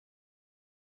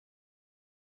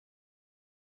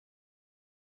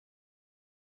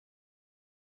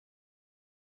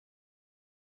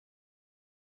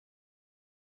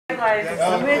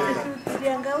Afternoon,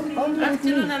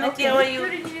 Auntie. How are you?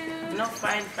 No,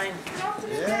 fine.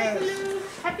 Yes.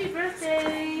 Happy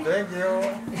birthday. Thank you.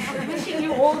 Wishing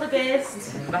you all the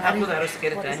best. Let me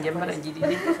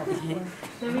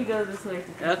go this way.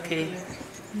 Okay.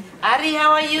 Ari,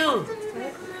 how are you?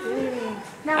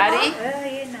 Ari?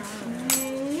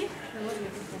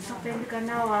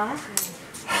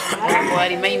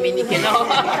 Ari, may mini ka na.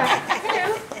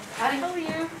 Ari, how are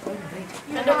you?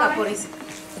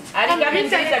 Ari, come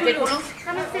inside.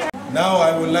 Now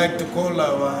I would like to call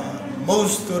our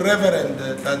most reverend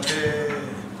Tate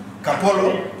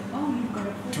Kapolo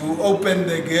to open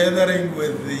the gathering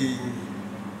with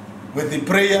the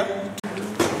prayer.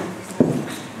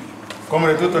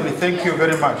 Comrade Tutoni, thank you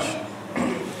very much.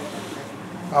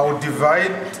 I will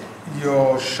divide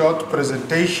your short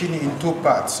presentation in two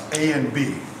parts, A and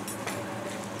B.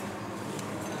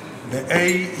 The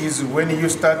A is when you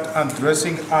start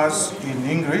addressing us in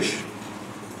English.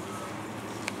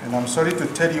 And I'm sorry to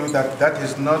tell you that that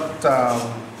is not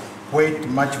weight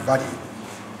much value.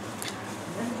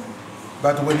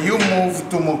 But when you move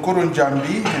to Mukuru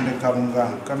Njambi and the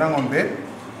Kanangombe,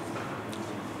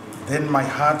 then my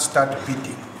heart starts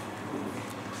beating.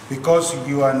 Because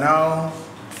you are now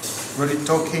really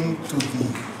talking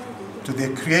to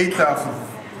the creator of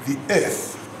the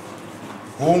earth,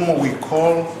 whom we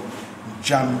call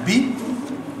Jambi,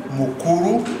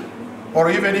 Mukuru,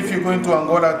 or even if you're going to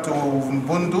Angola to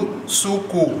Mbundu,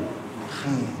 Suku.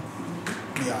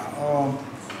 Yeah,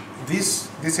 this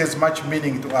has much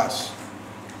meaning to us.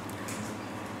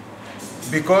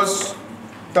 Because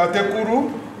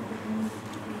Tatekuru,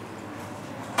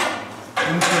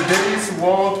 in today's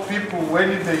world, people,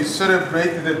 when they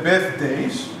celebrate the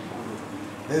birthdays,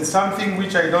 there's something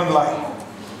which I don't like.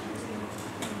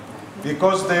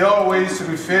 Because they are always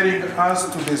referring us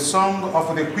to the song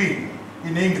of the Queen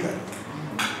in England,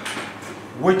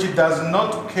 which does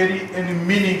not carry any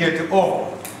meaning at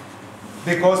all,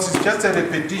 because it's just a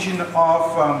repetition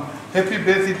of happy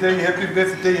birthday, happy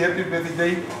birthday, happy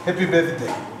birthday, happy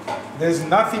birthday. There's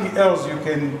nothing else you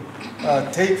can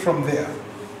take from there.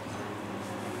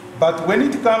 But when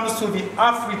it comes to the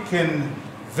African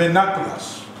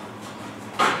vernaculars,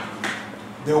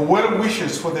 the well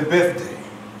wishes for the birthday,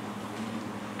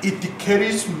 it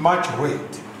carries much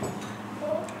weight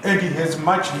and it has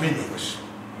much meanings.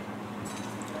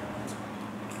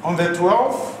 On the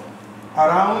 12th,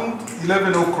 around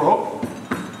 11 o'clock,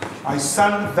 I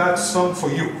sang that song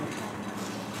for you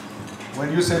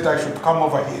when you said I should come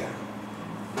over here.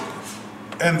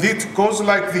 And it goes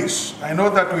like this. I know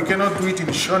that we cannot do it in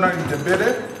Shona in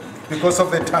Debele because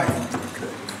of the time.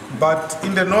 But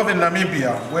in the northern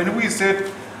Namibia, when we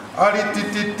said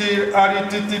Aritititi,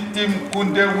 aritititi,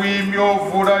 mkunde wimyo,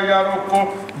 vura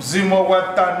yaroko, mzimo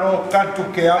watano,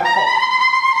 kantuke ako.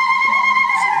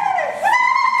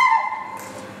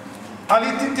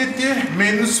 Aritititi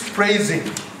means praising.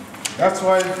 That's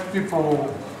why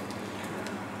people,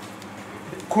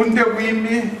 kunde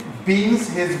wimi, beans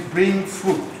has bring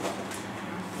fruit.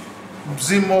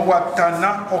 Mzimo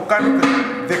watana,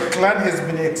 okantuke, the clan has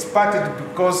been expanded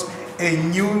because a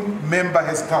new member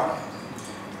has come.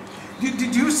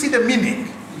 Did you see the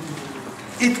meaning?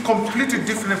 It's completely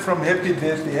different from happy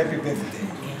birthday, happy birthday.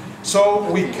 So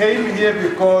we came here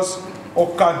because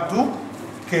Okantu,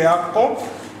 Keako,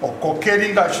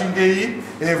 Okokeringa Shingei,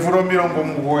 Evromirongo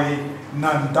Mugoi,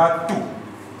 Nandatu.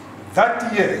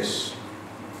 That yes.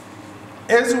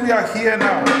 As we are here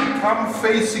now, come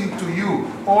facing to you,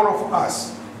 all of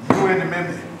us, you and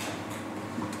Meme.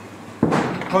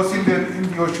 Because in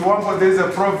your Shuambo there's a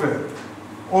proverb.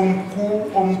 You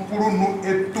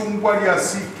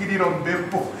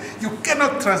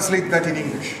cannot translate that in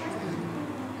English.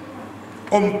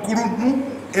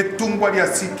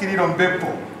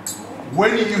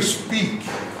 When you speak,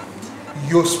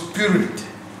 your spirit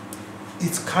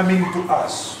is coming to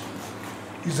us.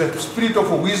 It's a spirit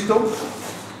of wisdom,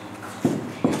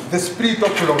 the spirit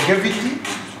of longevity,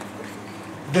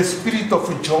 the spirit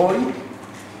of joy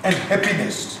and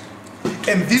happiness.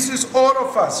 And this is all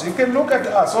of us. You can look at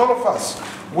us, all of us.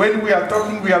 When we are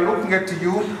talking, we are looking at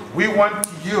you. We want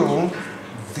you,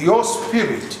 your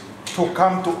spirit, to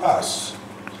come to us.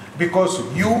 Because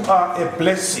you are a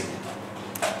blessing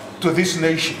to this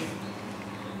nation.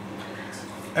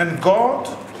 And God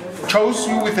chose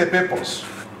you with a purpose.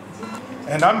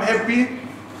 And I'm happy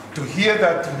to hear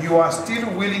that you are still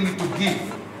willing to give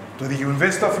to the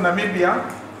University of Namibia.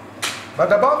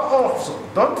 But above all,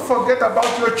 don't forget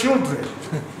about your children.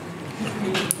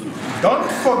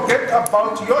 Don't forget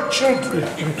about your children.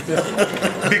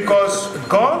 Because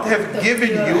God has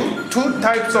given you two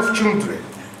types of children.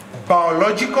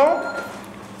 Biological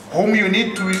whom you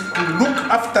need to look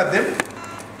after them,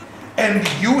 and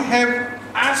you have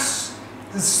us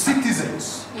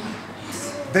citizens,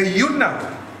 the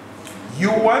UNAM.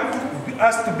 You want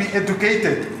us to be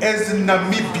educated as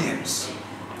Namibians,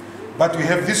 but we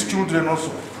have these children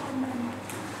also.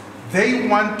 They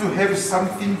want to have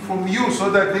something from you so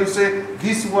that they say,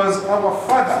 this was our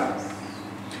father.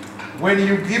 When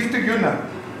you give to UNAM,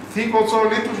 think also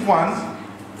little ones,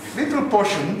 little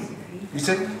portion, you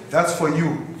say, that's for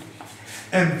you.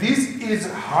 And this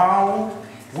is how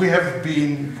we have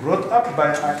been brought up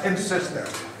by our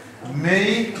ancestors.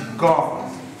 May God,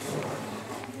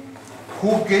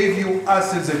 who gave you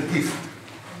us as a gift,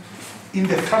 in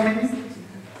the family,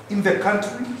 in the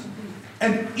country,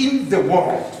 and in the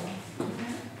world,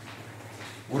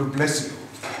 will bless you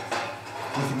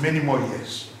with many more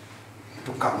years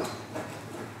to come.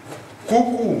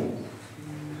 Kuku,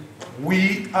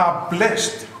 we are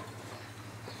blessed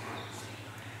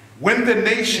when the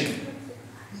nation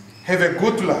have a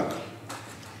good luck.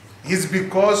 Is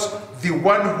because the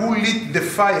one who lit the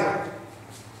fire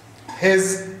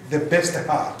has the best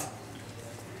heart.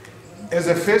 As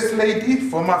a first lady,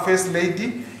 former first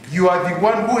lady, you are the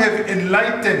one who have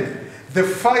enlightened the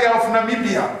fire of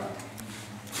Namibia.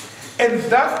 And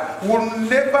that will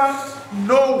never,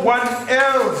 no one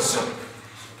else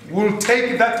will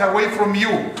take that away from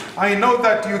you. I know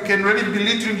that you can really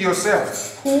belittle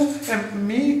yourself. Who am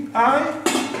me? I?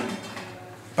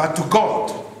 But to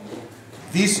God,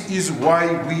 this is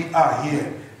why we are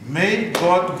here. May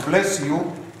God bless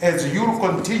you as you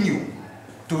continue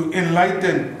to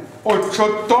enlighten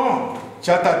Ochoton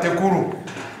Chata Tekuru.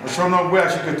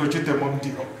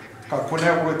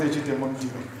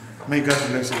 May God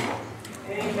bless you all.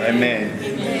 Amen.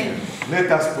 Amen.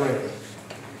 Let us pray.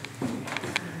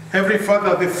 Heavenly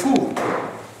Father, the food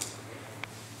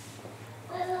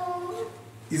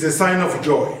is a sign of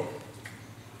joy.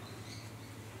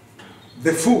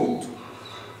 The food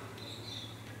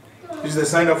is the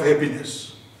sign of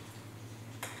happiness.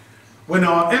 When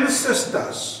our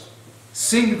ancestors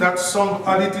sing that song,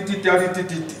 Alitititi,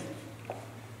 Alitititi,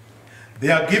 they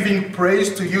are giving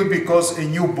praise to you because a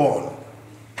newborn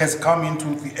has come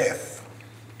into the earth.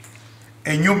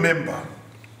 A new member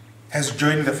has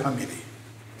joined the family.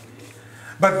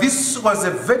 But this was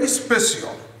a very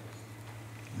special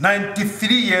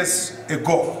 93 years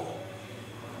ago.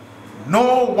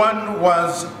 No one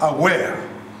was aware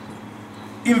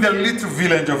in the little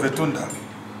village of Etunda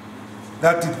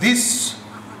that this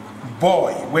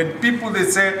boy, when people they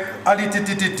say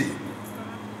Alitititi,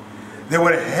 they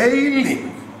were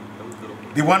hailing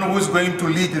the one who is going to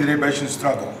lead the liberation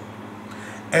struggle.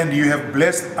 And you have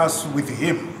blessed us with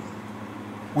him,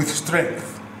 with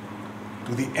strength,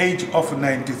 to the age of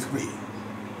 93.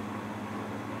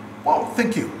 Well,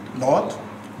 thank you, Lord.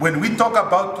 When we talk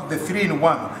about the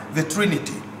three-in-one, the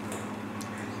Trinity,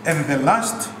 and the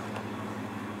last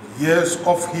years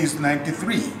of his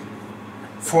 93,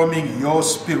 forming your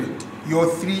spirit,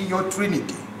 your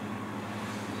Trinity.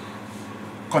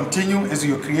 Continue as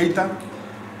your creator.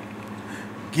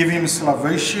 Give him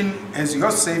salvation as your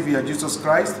Savior, Jesus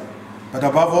Christ, but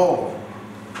above all,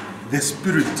 the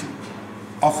spirit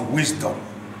of wisdom,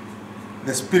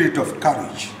 the spirit of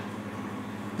courage,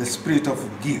 the spirit of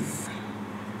give,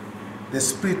 the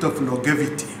spirit of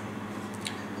longevity.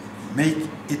 Make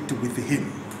it with him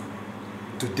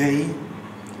today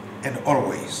and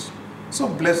always. So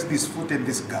bless this food and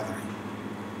this gathering.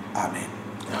 Amen.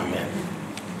 Amen.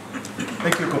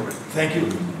 Thank you, comrade. Thank you.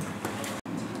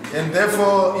 And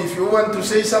therefore, if you want to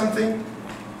say something,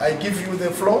 I give you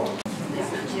the floor.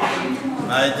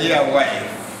 My dear wife,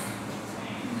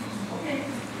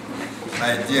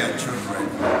 my dear children,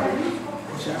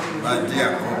 my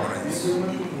dear comrades,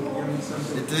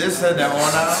 it is an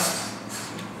honor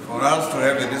for us to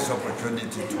have this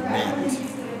opportunity to meet.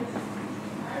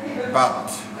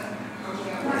 But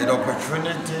an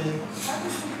opportunity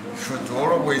should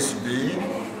always be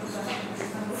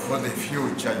for the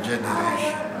future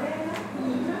generation.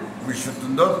 We should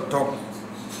not talk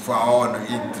for our own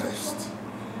interest.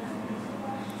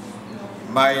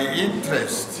 My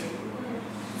interest,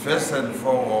 first and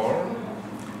foremost,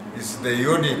 is the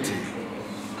unity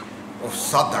of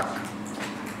SADC,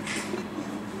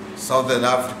 Southern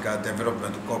Africa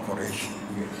Development Corporation,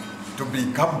 to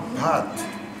become part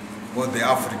of the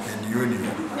African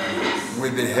Union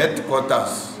with the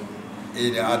headquarters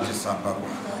in Addis Ababa.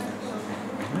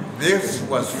 This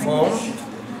was formed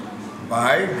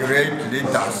by great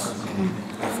leaders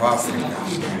of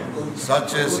Africa,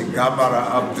 such as Gamara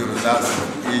Abdul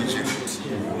Nasser, Egypt.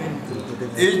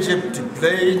 Egypt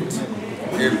played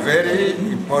a very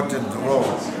important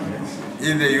role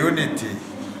in the unity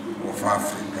of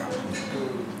Africa,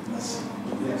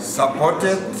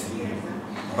 supported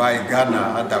by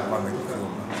Ghana under Kwame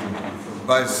Nkrumah,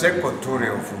 by Sekou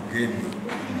Toure of Guinea,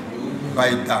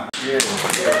 by Dr.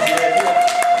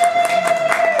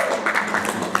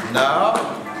 Now,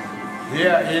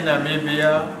 here in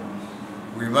Namibia,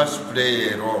 we must play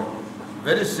a role,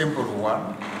 very simple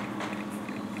one,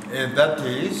 and that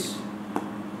is,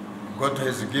 God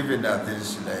has given us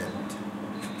this land.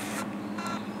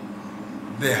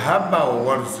 The harbor of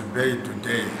Walvis Bay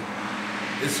today,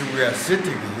 as we are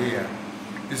sitting here,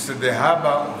 is the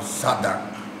harbor of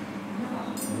Sadak.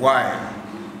 Why?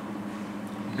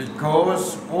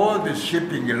 Because all the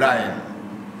shipping line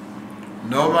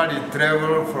normally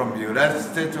travel from the United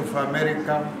States of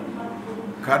America,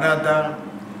 Canada,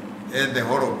 and the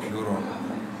whole of Europe.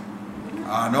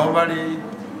 Normally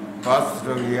pass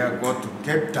through here, go to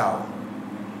Cape Town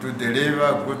to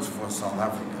deliver goods for South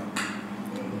Africa.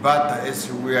 But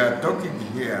as we are talking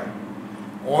here,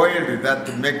 oil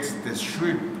that makes the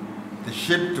ship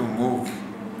to move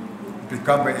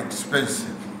become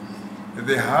expensive.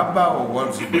 The harbor of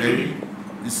Walvis Bay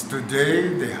is today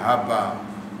the harbor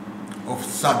of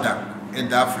Sadak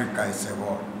and Africa as a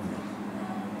whole.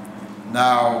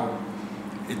 Now,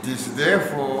 it is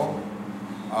therefore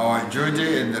our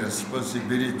duty and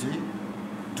responsibility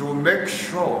to make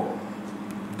sure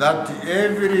that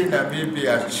every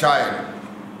Namibia child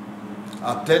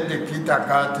attend the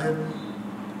kindergarten,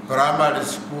 primary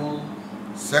school,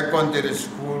 secondary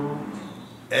school,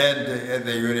 and at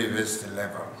the university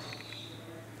level,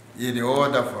 in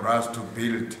order for us to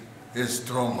build a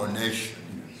strong nation.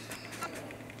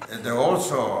 And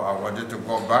also, I wanted to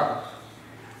go back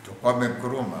to Kwame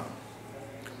Nkrumah.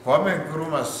 Kwame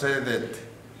Nkrumah said that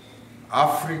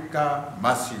Africa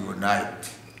must unite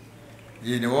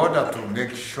in order to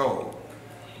make sure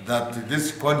that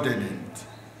this continent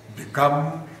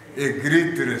become a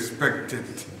great respected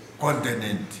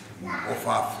continent of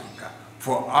Africa,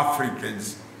 for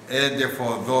Africans and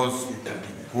for those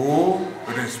who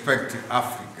respect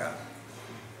Africa.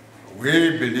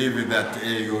 We believe that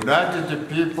a united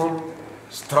people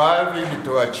striving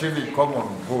to achieve common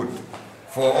good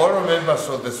for all members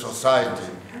of the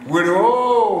society will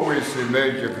always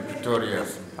emerge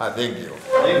victorious. I thank you.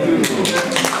 Thank you.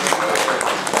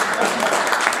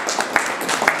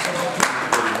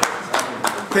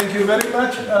 Thank you very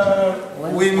much.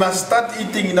 We must start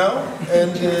eating now,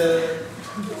 and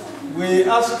we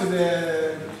ask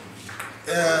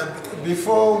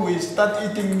before we start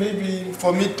eating, maybe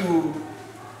for me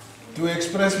to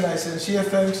express my sincere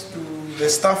thanks to the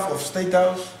staff of State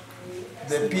House,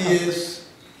 the PAs,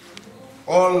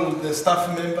 all the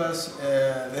staff members,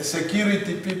 the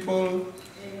security people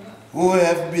who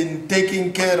have been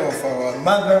taking care of our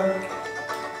mother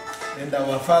and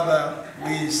our father.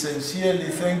 We sincerely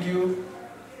thank you.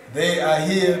 They are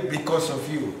here because of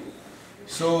you.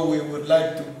 So we would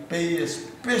like to pay a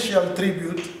special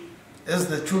tribute as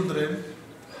the children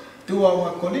to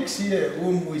our colleagues here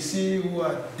whom we see who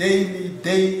are daily,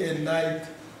 day and night.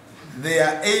 They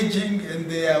are aging and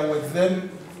they are with them,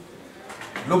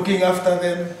 looking after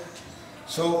them.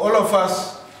 So all of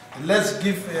us, let's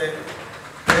give a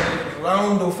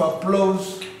round of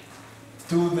applause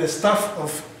to the staff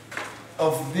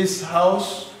of this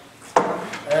house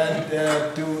and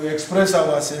to express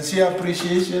our sincere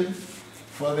appreciation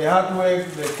for the hard work,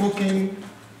 the cooking,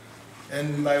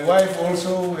 and my wife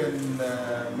also, and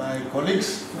my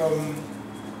colleagues from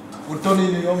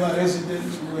Nujoma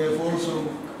residents who have also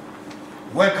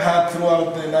worked hard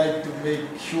throughout the night to make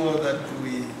sure that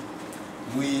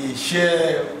we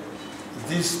share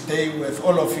this day with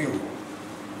all of you.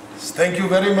 Thank you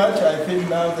very much. I think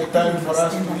now the time for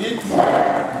us to eat.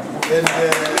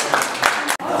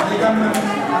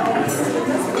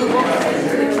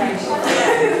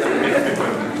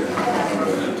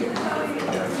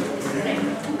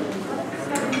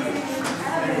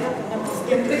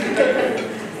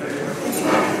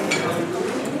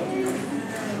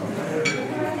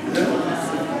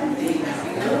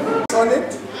 On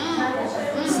it,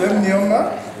 Sam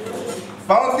Nujoma,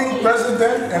 founding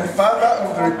president and father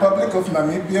of the Republic of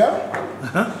Namibia.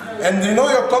 And you know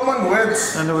your common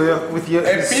words. And we are with you.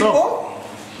 A people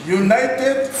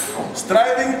united,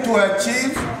 striving to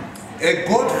achieve a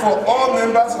good for all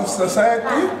members of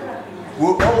society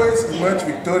will always emerge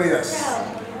victorious.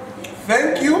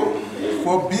 Thank you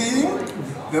for being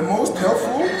the most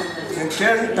helpful and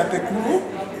caring Tatekuru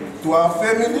to our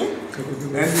family,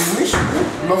 and we wish you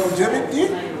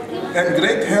longevity and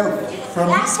great health from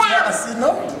Mr.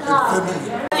 Asino and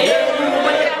family.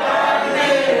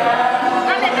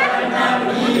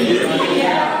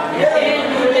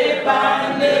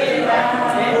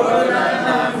 Namibia,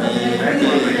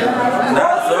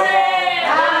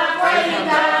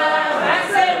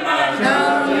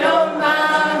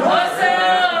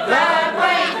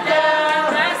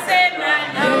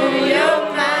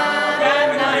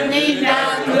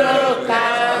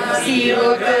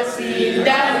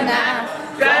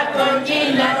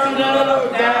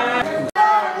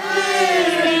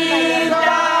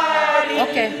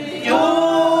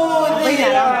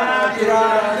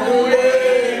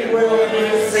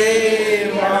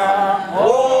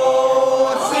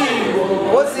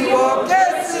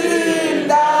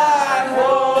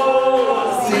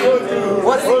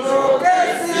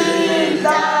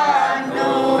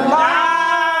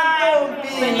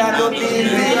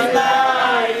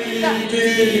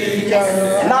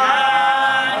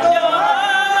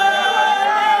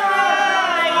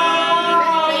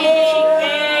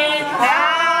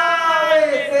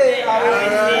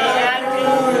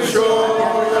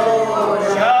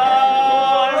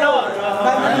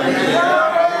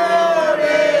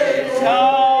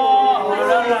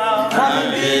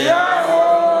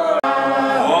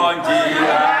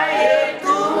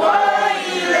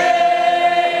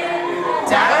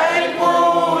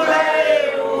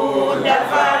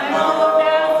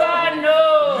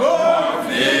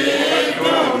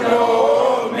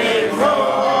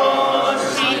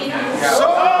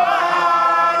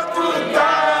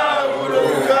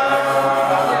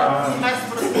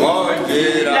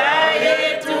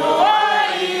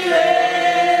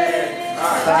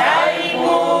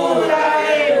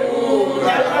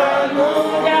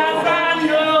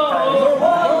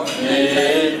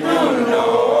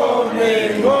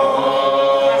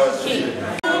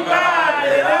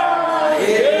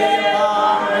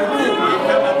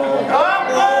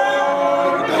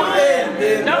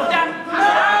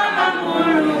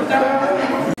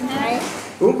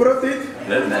 Who brought it?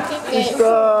 It's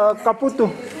Caputo.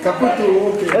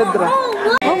 Caputo, okay. Edra.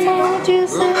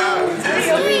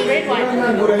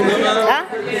 Huh?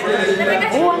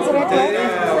 Who wants red one?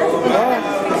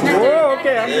 Oh,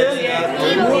 okay. I'm here.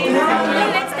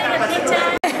 Let's take a picture.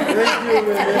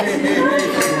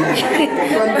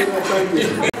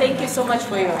 Thank you so much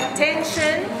for your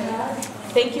attention.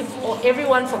 Thank you for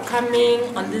everyone for coming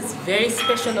on this very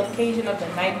special occasion of the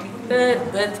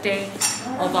 93rd birthday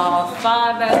of our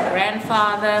father,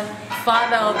 grandfather,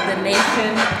 father of the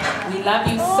nation. We love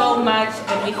you so much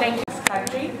and we thank you for this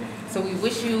country. So we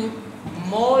wish you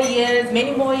more years,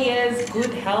 many more years,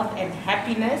 good health and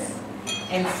happiness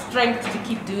and strength to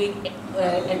keep doing,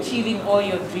 achieving all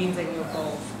your dreams and your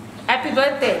goals. Happy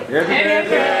birthday! Happy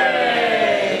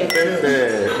birthday!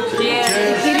 Cheers!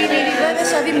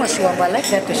 I like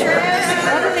that to show.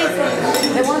 What do they say?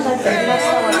 The one that they lost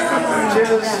our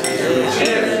Cheers.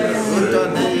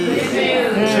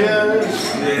 Cheers.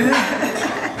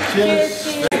 Cheers.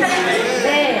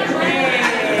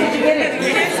 Did you get it?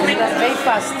 It was very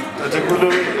fast.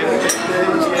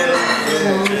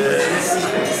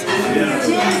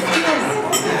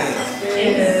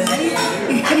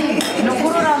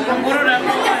 Nugurura.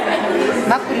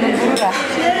 Maku nugurura.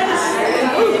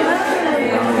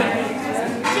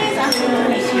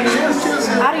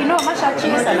 Ari no masha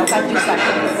cheese and okatusa.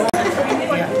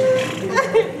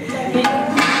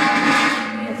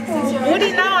 Uri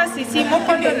now sisi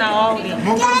mokondo na wauri.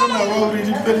 Mokondo na wauri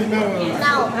dipeli na.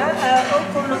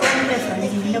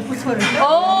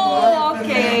 Oh,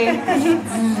 okay.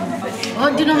 Oh,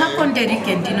 dino makonderi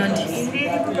ke dino ndi.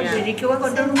 Thank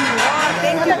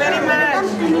you very much.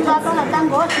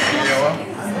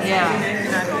 Yeah.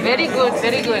 Very good,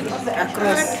 very good.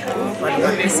 Across.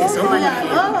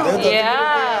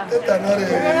 Yeah.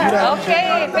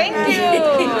 Okay, thank you.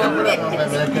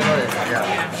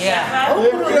 Yeah.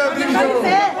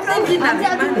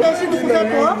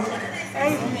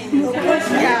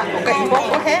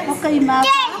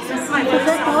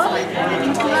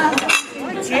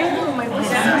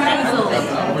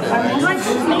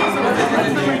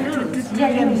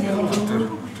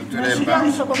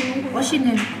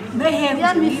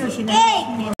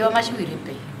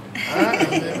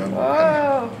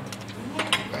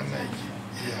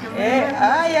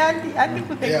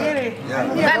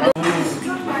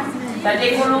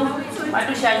 Tatekulu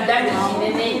matushandani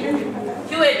chinene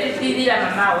kiwe tutidira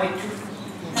mama wetu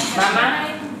mama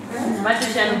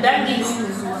matushandani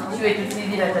kiwe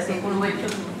tutidira tatekulu wetu.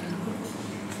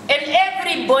 And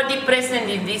everybody present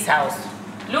in this house,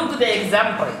 look the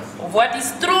example of what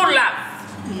is true love.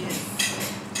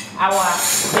 Our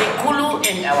Tekulu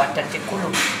and our Tatekulu.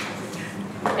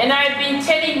 And I've been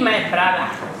telling my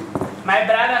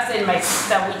brothers and my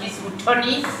sister, which is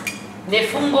Utoni,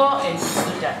 Nefungo and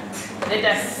Suta, let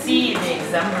us see the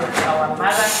example of our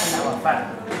mothers and our father.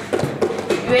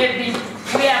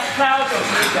 We are proud of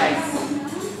you guys.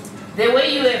 The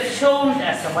way you have shown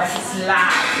us what is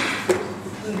love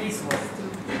in this world.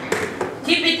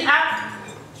 Keep it up.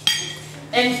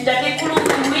 And Tatekulu,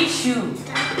 we wish you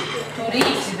to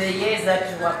reach the years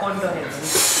that Wakondo has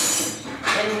reached.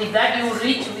 And with that you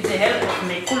reach with the help of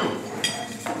Mekulu.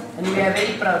 And we are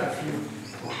very proud of you.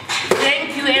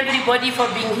 Thank you everybody for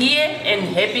being here and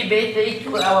happy birthday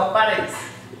to our parents.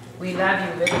 We love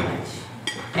you very much.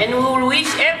 And we will wish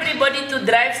everybody to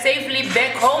drive safely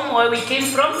back home where we came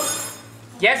from,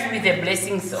 just with the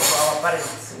blessings of our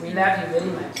parents. We love you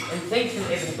very much. And thank you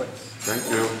everybody. Thank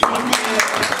you.